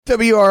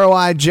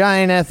WROI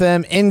Giant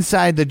FM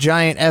inside the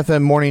Giant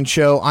FM morning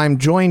show. I'm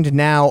joined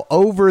now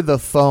over the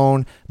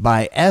phone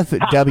by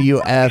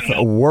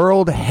FWF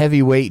World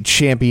Heavyweight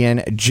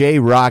Champion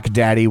J-Rocc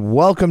Daddy.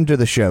 Welcome to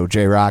the show,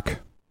 J-Rocc.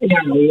 Yeah,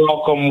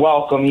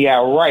 welcome.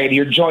 Yeah, right.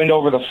 You're joined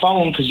over the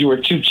phone because you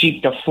were too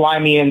cheap to fly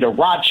me into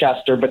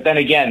Rochester. But then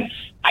again,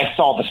 I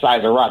saw the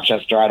size of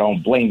Rochester. I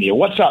don't blame you.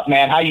 What's up,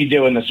 man? How you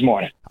doing this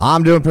morning?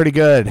 I'm doing pretty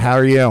good. How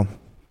are you?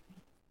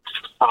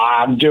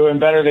 I'm doing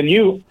better than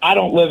you. I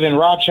don't live in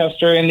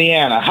Rochester,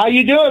 Indiana. How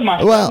you doing,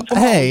 my friend? Well,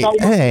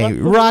 hey,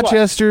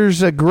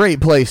 Rochester's a great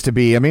place to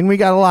be. I mean, we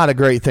got a lot of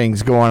great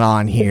things going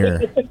on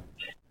here.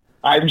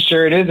 I'm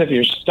sure it is if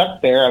you're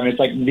stuck there. I mean, it's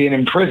like being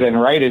in prison,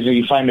 right? Is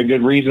you find the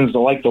good reasons to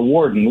like the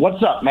warden.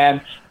 What's up, man?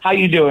 How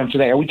you doing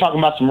today? Are we talking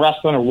about some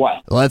wrestling or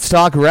what? Let's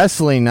talk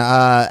wrestling.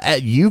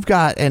 You've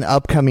got an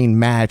upcoming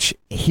match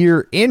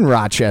here in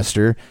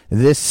Rochester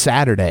this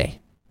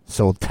Saturday.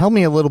 So tell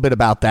me a little bit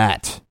about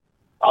that.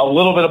 A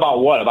little bit about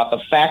what? About the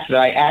fact that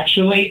I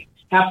actually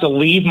have to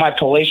leave my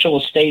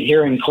palatial estate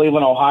here in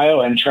Cleveland,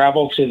 Ohio, and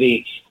travel to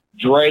the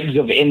dregs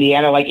of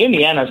Indiana. Like,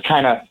 Indiana's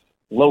kind of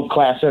low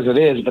class as it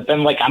is, but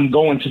then, like, I'm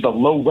going to the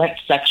low rent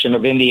section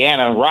of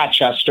Indiana,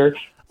 Rochester.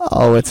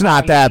 Oh, it's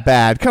not that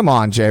bad. Come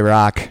on,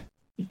 J-Rocc.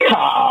 Come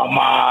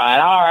on.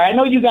 All right. I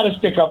know you got to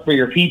stick up for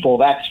your people.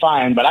 That's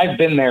fine, but I've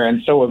been there,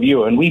 and so have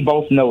you, and we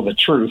both know the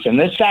truth. And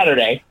this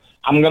Saturday,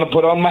 I'm going to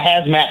put on my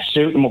hazmat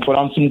suit, and we'll put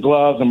on some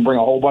gloves and bring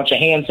a whole bunch of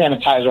hand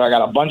sanitizer. I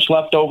got a bunch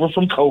left over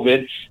from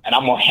COVID, and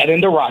I'm going to head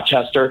into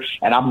Rochester,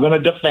 and I'm going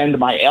to defend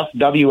my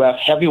FWF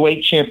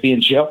Heavyweight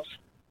Championship.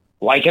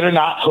 Like it or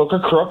not, hook or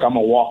crook, I'm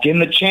going to walk in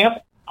the champ.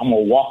 I'm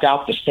going to walk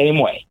out the same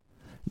way.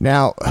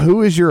 Now,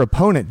 who is your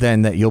opponent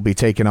then that you'll be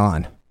taking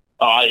on?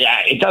 Yeah,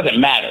 it doesn't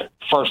matter,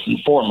 first and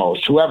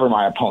foremost, whoever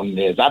my opponent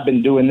is. I've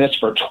been doing this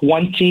for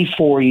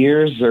 24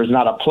 years. There's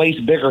not a place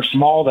big or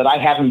small that I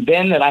haven't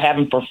been, that I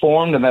haven't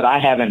performed, and that I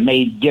haven't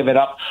made give it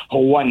up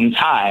one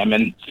time.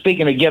 And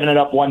speaking of giving it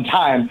up one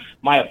time,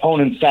 my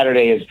opponent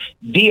Saturday is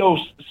Dio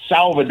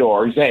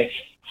Salvador. He's a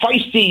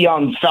feisty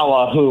young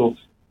fella who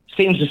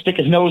seems to stick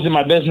his nose in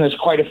my business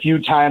quite a few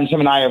times.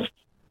 Him and I have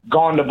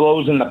gone to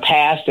blows in the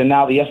past, and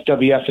now the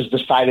FWF has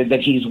decided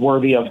that he's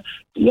worthy of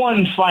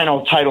one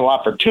final title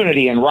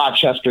opportunity in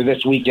Rochester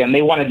this weekend.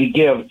 They wanted to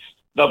give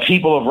the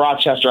people of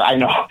Rochester, I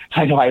know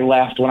I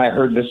laughed when I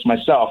heard this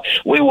myself.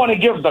 We want to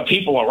give the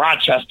people of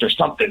Rochester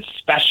something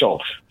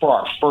special for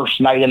our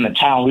first night in the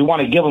town. We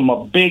want to give them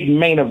a big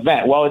main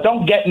event. Well, it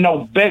don't get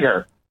no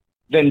bigger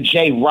than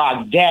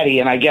J-Rocc Daddy,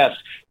 and I guess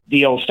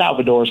Dio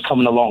Salvador is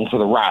coming along for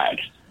the ride.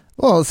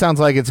 Well, it sounds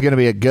like it's going to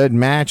be a good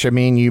match. I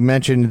mean, you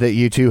mentioned that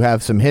you two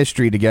have some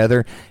history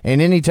together, and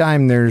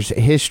anytime there's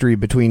history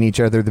between each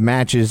other, the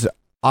matches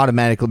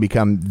automatically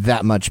become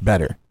that much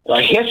better.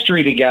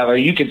 History together,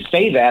 you could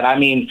say that. I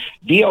mean,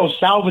 Dio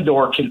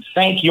Salvador can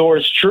thank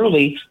yours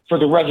truly for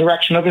the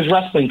resurrection of his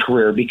wrestling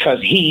career,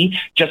 because he,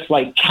 just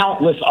like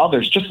countless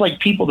others, just like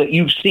people that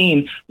you've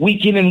seen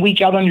week in and week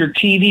out on your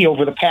TV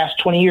over the past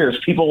 20 years,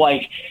 people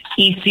like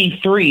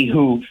EC3,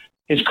 who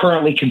is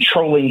currently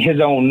controlling his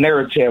own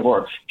narrative,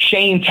 or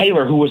Shane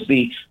Taylor, who was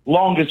the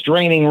longest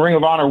reigning Ring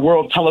of Honor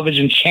World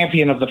Television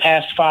Champion of the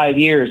past 5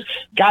 years.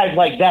 Guys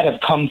like that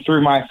have come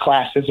through my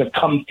classes, have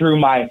come through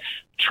my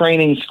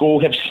training school,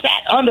 have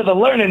sat under the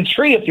learning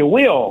tree, if you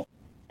will.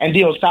 And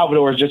Dio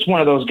Salvador is just one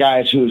of those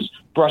guys who's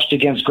brushed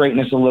against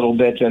greatness a little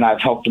bit, and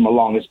I've helped him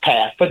along his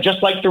path. But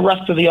just like the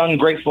rest of the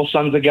ungrateful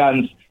sons of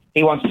guns,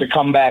 he wants to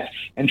come back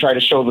and try to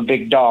show the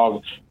big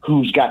dog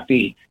who's got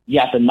the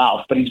yapping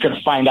mouth. But he's going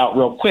to find out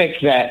real quick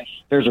that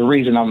there's a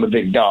reason I'm the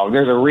big dog.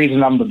 There's a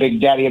reason I'm the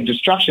big daddy of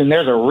destruction.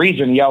 There's a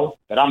reason,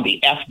 that I'm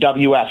the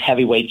FWF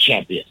Heavyweight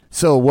Champion.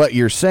 So what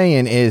you're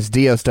saying is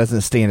Dios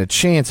doesn't stand a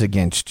chance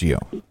against you.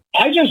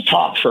 I just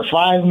talked for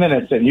 5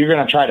 minutes, and you're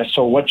going to try to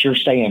so what you're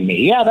saying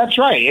me. Yeah, that's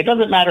right. It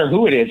doesn't matter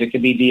who it is. It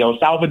could be Dio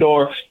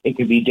Salvador. It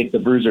could be Dick the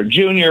Bruiser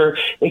Jr.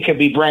 It could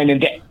be Brandon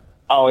Day.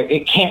 Oh,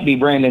 it can't be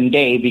Brandon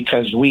Day,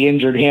 because we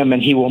injured him,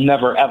 and he will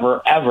never,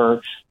 ever,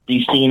 ever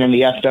be seen in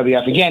the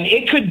FWF again.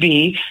 It could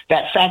be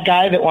that fat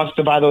guy that wants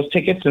to buy those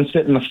tickets and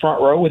sit in the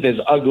front row with his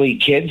ugly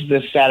kids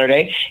this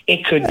Saturday.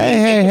 It could be...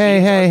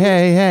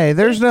 Hey.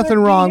 There's nothing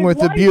wrong with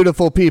the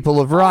beautiful people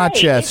of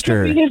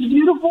Rochester. It could be his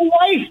beautiful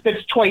wife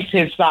that's twice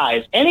his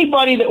size.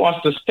 Anybody that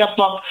wants to step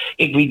up,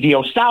 it could be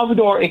Dio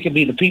Salvador. It could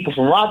be the people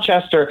from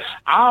Rochester.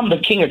 I'm the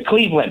king of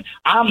Cleveland.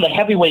 I'm the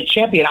heavyweight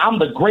champion. I'm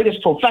the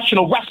greatest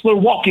professional wrestler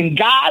walking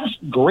God's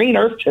green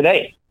earth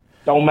today.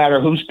 Don't matter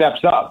who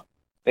steps up.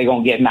 They're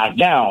going to get knocked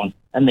down,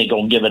 and they're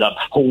going to give it up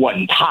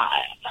one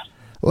time.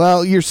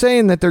 Well, you're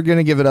saying that they're going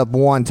to give it up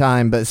one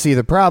time, but see,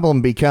 the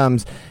problem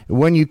becomes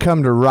when you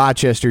come to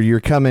Rochester, you're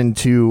coming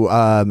to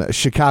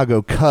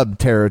Chicago Cub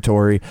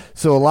territory.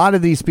 So a lot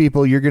of these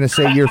people, you're going to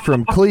say you're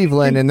from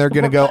Cleveland, and they're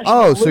going to go,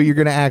 oh, so you're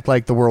going to act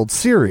like the World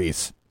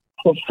Series.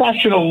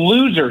 Professional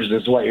losers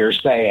is what you're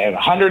saying.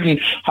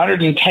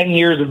 110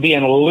 years of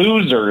being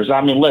losers.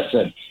 I mean,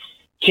 listen.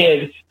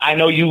 Kid, I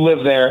know you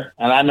live there,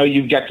 and I know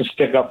you've got to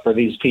stick up for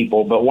these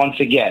people, but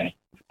once again,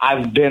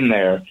 I've been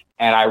there,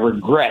 and I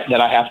regret that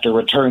I have to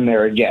return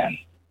there again.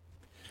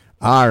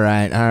 All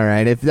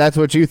right. If that's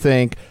what you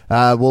think,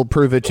 we'll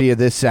prove it to you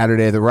this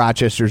Saturday. The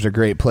Rochester's a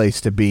great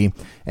place to be.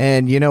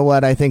 And you know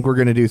what? I think we're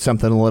going to do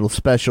something a little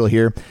special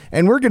here.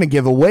 And we're going to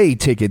give away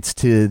tickets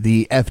to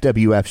the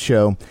FWF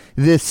show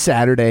this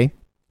Saturday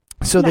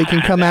so they can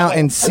come out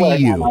and see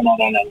you. No.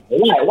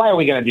 Why are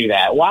we going to do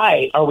that?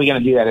 Why are we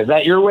going to do that? Is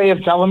that your way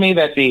of telling me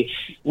that the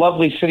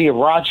lovely city of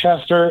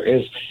Rochester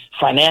is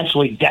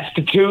financially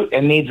destitute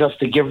and needs us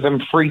to give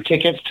them free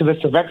tickets to this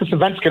event? This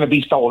event's going to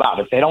be sold out.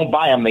 If they don't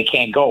buy them, they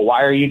can't go.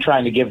 Why are you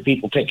trying to give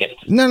people tickets?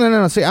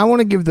 No. See, I want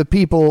to give the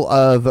people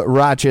of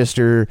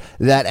Rochester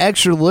that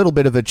extra little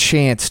bit of a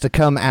chance to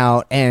come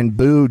out and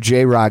boo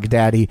J-Rocc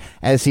Daddy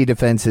as he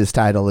defends his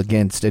title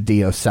against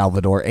Dio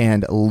Salvador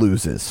and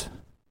loses.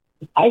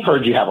 I've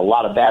heard you have a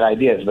lot of bad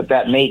ideas, but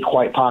that may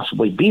quite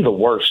possibly be the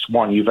worst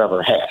one you've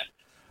ever had.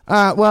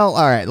 Well,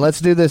 all right. Let's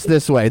do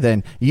this way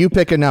then. You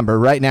pick a number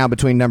right now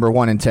between number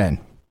 1 and 10.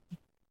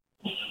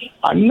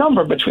 A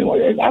number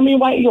between? I mean,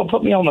 why you gonna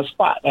put me on the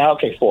spot?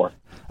 Okay, 4.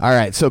 All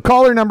right. So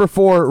caller number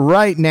 4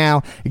 right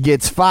now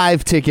gets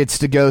 5 tickets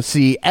to go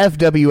see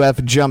FWF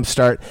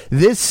Jumpstart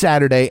this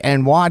Saturday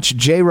and watch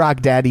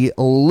J-Rocc Daddy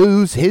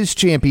lose his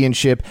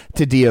championship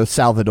to Dio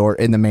Salvador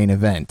in the main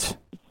event.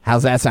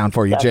 How's that sound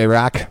for you,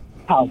 J-Rocc?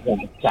 How's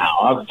that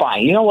sound?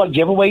 Fine. You know what?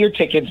 Give away your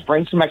tickets.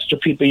 Bring some extra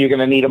people. You're going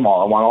to need them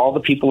all. I want all the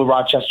people of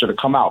Rochester to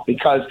come out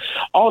because,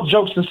 all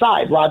jokes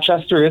aside,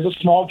 Rochester is a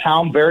small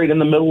town buried in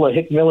the middle of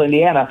Hickville,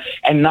 Indiana,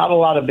 and not a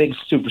lot of big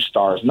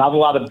superstars, not a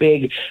lot of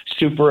big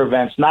super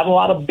events, not a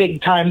lot of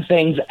big-time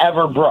things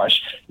ever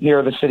brush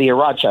near the city of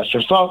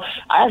Rochester. So,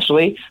 I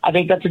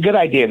think that's a good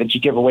idea that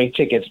you give away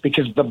tickets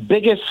because the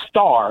biggest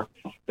star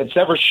that's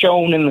ever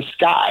shone in the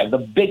sky, the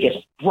biggest,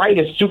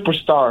 brightest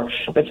superstar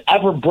that's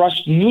ever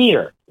brushed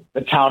near the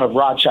town of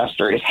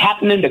Rochester is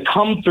happening to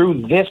come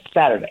through this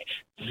Saturday.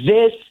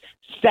 This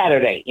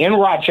Saturday in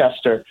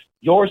Rochester,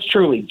 yours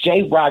truly,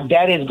 J-Rocc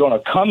Daddy, is going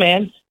to come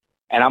in,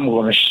 and I'm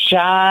going to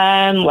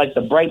shine like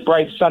the bright,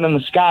 bright sun in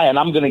the sky, and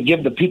I'm going to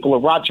give the people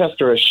of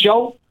Rochester a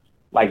show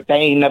like they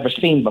ain't never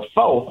seen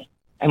before.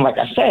 And like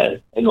I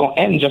said, they're going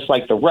to end just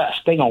like the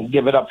rest. They're going to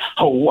give it up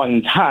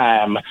one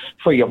time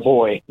for your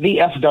boy, the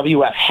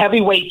FWF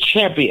heavyweight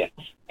champion.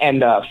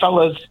 And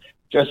fellas,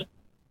 just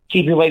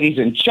keep your ladies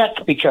in check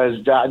because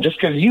just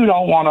because you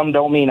don't want them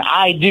don't mean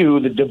I do.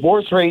 The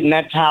divorce rate in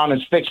that town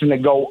is fixing to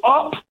go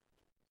up,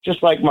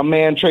 just like my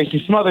man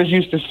Tracy Smothers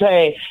used to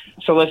say.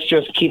 So let's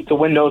just keep the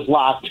windows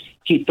locked,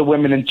 keep the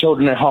women and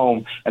children at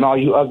home, and all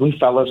you ugly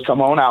fellas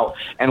come on out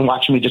and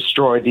watch me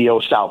destroy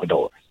Dio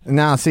Salvador.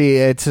 Now, see,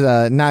 it's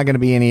not going to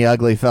be any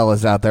ugly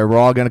fellas out there. We're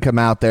all going to come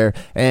out there,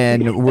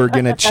 and we're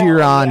going to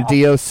cheer on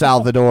Dio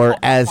Salvador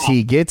as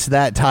he gets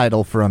that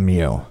title from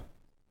you.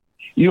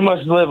 You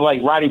must live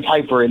like Roddy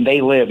Piper and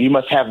they live. You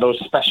must have those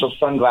special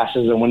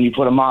sunglasses, and when you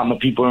put them on, the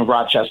people in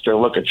Rochester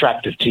look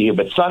attractive to you.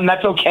 But, son,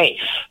 that's okay.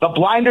 The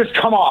blinders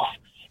come off,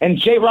 and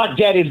J-Rocc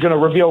Daddy is going to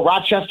reveal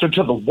Rochester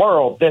to the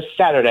world this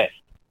Saturday.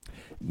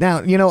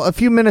 Now, a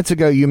few minutes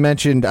ago you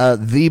mentioned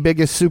the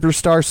biggest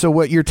superstar. So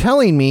what you're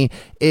telling me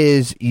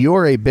is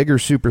you're a bigger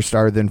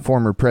superstar than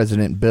former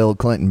President Bill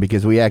Clinton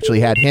because we actually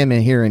had him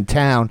in here in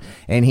town,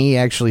 and he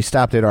actually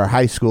stopped at our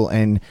high school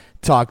and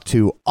talked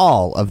to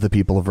all of the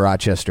people of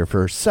Rochester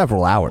for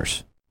several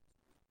hours.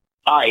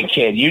 All right,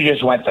 kid, you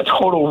just went the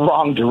total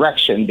wrong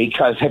direction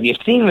because have you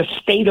seen the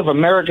state of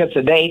America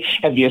today?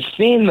 Have you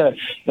seen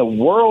the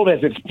world as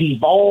it's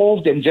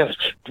devolved and just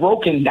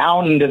broken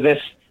down into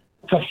this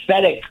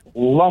pathetic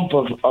lump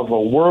of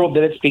a world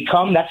that it's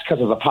become? That's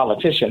because of the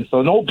politicians.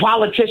 So no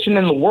politician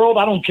in the world,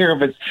 I don't care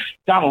if it's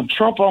Donald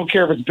Trump, I don't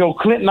care if it's Bill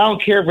Clinton, I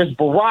don't care if it's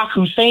Barack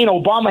Hussein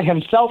Obama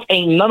himself,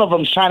 ain't none of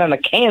them shining a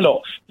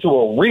candle to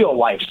a real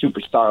life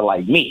superstar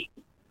like me.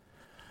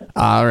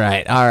 All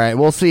right.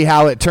 We'll see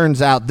how it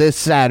turns out this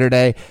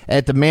Saturday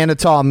at the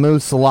Manitou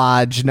Moose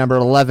Lodge, number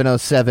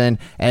 1107,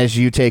 as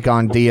you take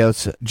on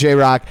Dios.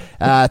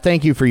 J-Rocc,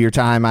 thank you for your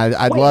time.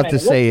 I'd love to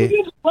say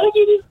what did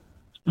you do?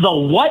 The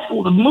what?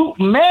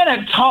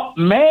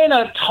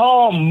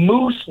 Manitou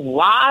Moose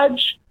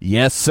Lodge?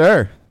 Yes,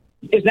 sir.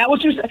 Is that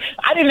what you said?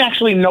 I didn't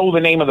actually know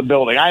the name of the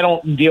building. I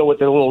don't deal with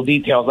the little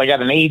details. I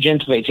got an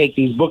agent. They take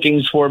these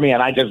bookings for me,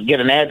 and I just get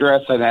an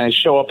address, and I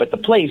show up at the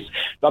place.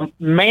 The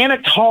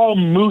Manitou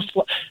Moose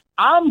Lodge.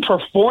 I'm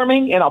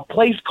performing in a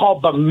place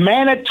called the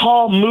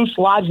Manitou Moose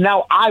Lodge.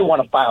 Now I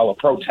want to file a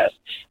protest.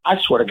 I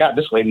swear to God,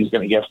 this lady's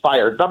going to get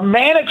fired. The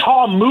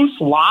Manitou Moose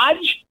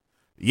Lodge?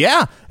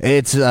 Yeah,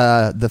 it's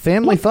the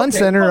Family Fun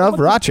Center of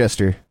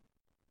Rochester.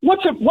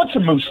 What's a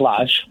Moose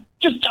Lodge?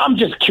 I'm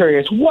just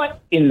curious. What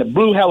in the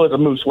blue hell is a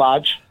Moose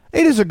Lodge?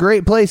 It is a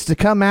great place to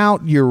come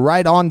out. You're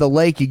right on the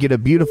lake. You get a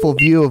beautiful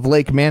view of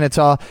Lake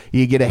Manitou.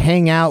 You get to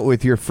hang out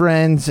with your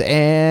friends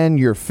and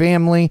your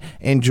family,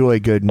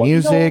 enjoy good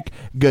music,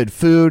 good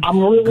food,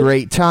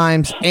 great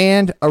times,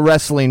 and a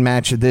wrestling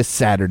match this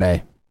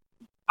Saturday.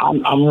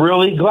 I'm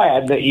really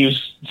glad that you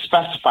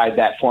specified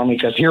that for me,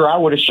 because here I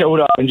would have showed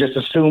up and just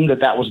assumed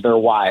that was their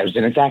wives,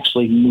 and it's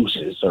actually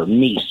mooses or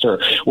meese or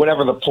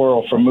whatever the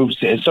plural for moose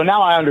is. So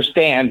now I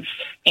understand,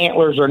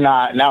 antlers or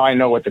not. Now I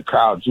know what the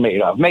crowd's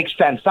made of. Makes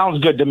sense. Sounds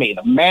good to me.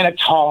 The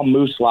Manitou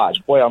Moose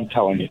Lodge. Boy, I'm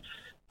telling you,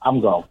 I'm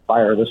going to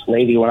fire this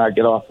lady when I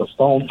get off the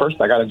phone.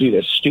 First, I got to do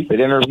this stupid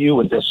interview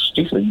with this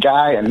stupid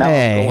guy. And now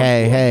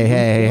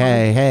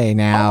hey,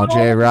 now,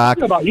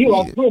 J-Rocc. About you. I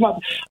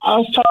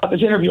was talking about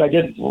this interview I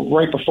did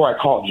right before I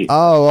called you.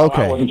 Oh,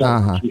 okay.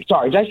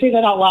 Sorry. Did I say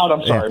that out loud?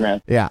 I'm sorry,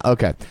 man. Yeah,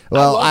 okay.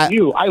 Well,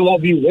 I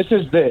love you. This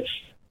is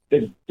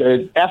the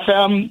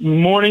FM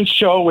morning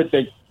show with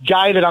the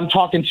guy that I'm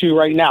talking to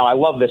right now. I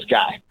love this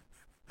guy.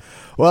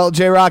 Well,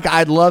 J-Rocc,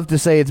 I'd love to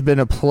say it's been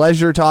a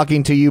pleasure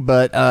talking to you,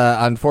 but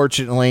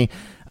unfortunately,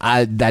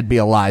 that'd be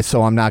a lie,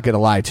 so I'm not going to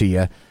lie to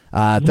you.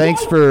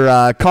 Thanks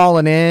for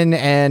calling in,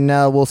 and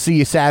we'll see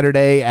you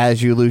Saturday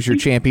as you lose your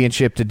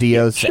championship to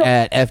Dios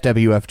at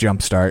FWF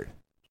Jumpstart.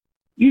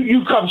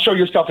 You come show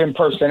yourself in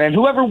person, and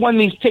whoever won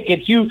these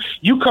tickets, you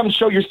come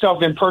show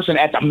yourself in person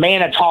at the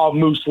Manitou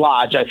Moose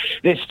Lodge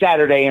this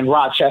Saturday in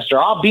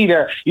Rochester. I'll be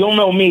there. You'll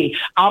know me.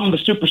 I'm the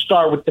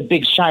superstar with the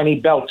big shiny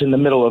belt in the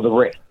middle of the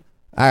ring.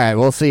 All right,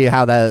 we'll see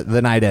how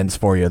the night ends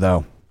for you,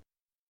 though.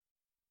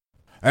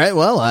 All right,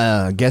 well,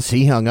 I guess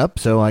he hung up,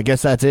 so I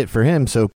guess that's it for him. So